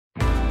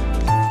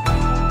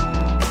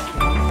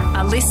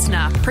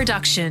listener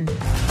production.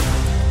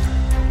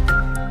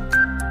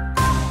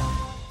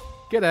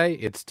 G'day,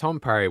 it's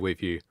Tom Parry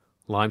with you.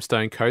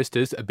 Limestone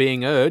coasters are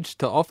being urged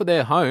to offer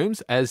their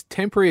homes as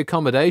temporary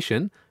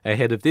accommodation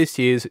ahead of this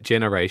year's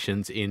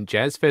Generations in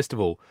Jazz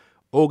Festival.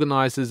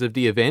 Organisers of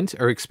the event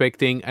are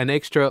expecting an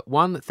extra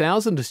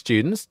 1,000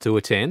 students to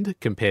attend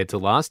compared to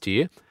last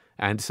year,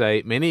 and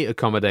say many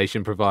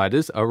accommodation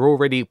providers are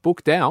already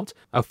booked out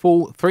a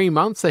full 3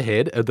 months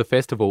ahead of the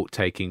festival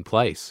taking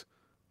place.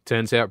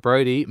 Turns out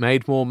Brodie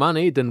made more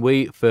money than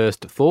we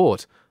first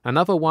thought.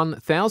 Another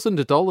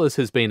 $1,000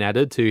 has been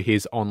added to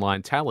his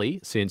online tally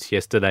since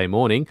yesterday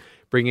morning,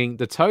 bringing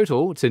the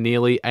total to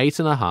nearly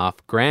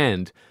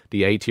 $8,500.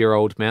 The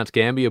 8-year-old Mount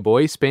Gambier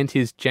boy spent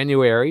his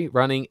January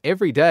running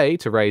every day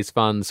to raise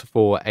funds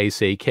for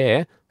AC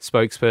Care.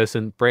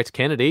 Spokesperson Brett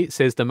Kennedy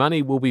says the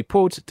money will be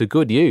put to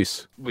good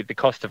use. With the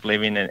cost of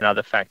living and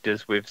other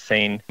factors, we've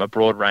seen a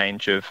broad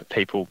range of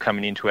people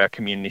coming into our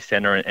community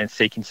centre and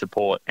seeking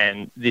support.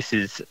 And this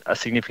is a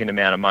significant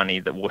amount of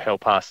money that will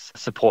help us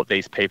support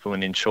these people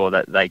and ensure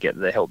that they get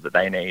the help that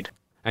they need.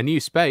 A new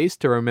space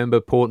to remember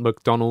Port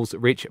Macdonald's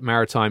rich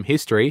maritime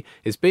history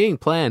is being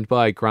planned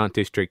by Grant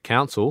District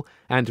Council,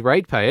 and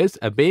ratepayers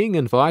are being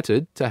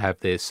invited to have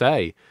their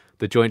say.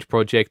 The joint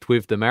project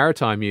with the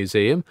Maritime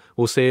Museum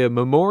will see a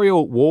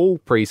memorial wall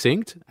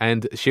precinct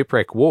and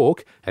shipwreck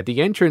walk at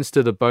the entrance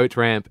to the boat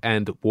ramp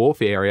and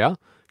wharf area.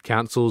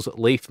 Council's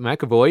Leif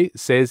McAvoy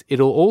says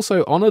it'll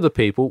also honour the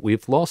people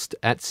we've lost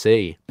at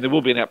sea. There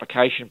will be an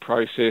application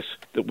process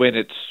that when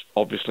it's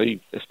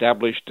obviously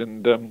established,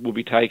 and we'll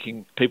be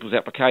taking people's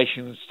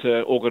applications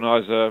to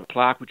organise a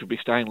plaque which will be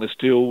stainless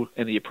steel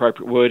and the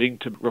appropriate wording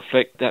to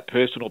reflect that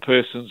person or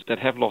persons that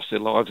have lost their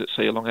lives at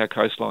sea along our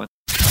coastline.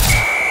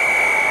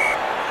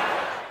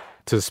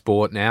 To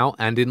sport now,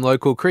 and in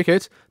local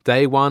cricket,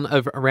 day 1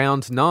 of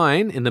round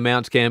 9 in the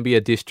Mount Gambier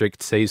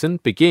District season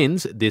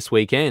begins this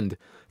weekend.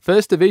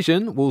 First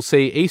Division will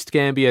see East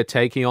Gambier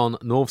taking on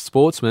North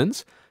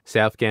Sportsman's,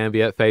 South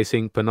Gambier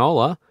facing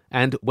Penola,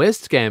 and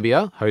West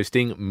Gambier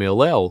hosting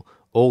Millell.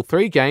 All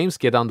 3 games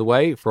get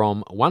underway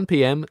from 1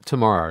 p.m.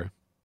 tomorrow.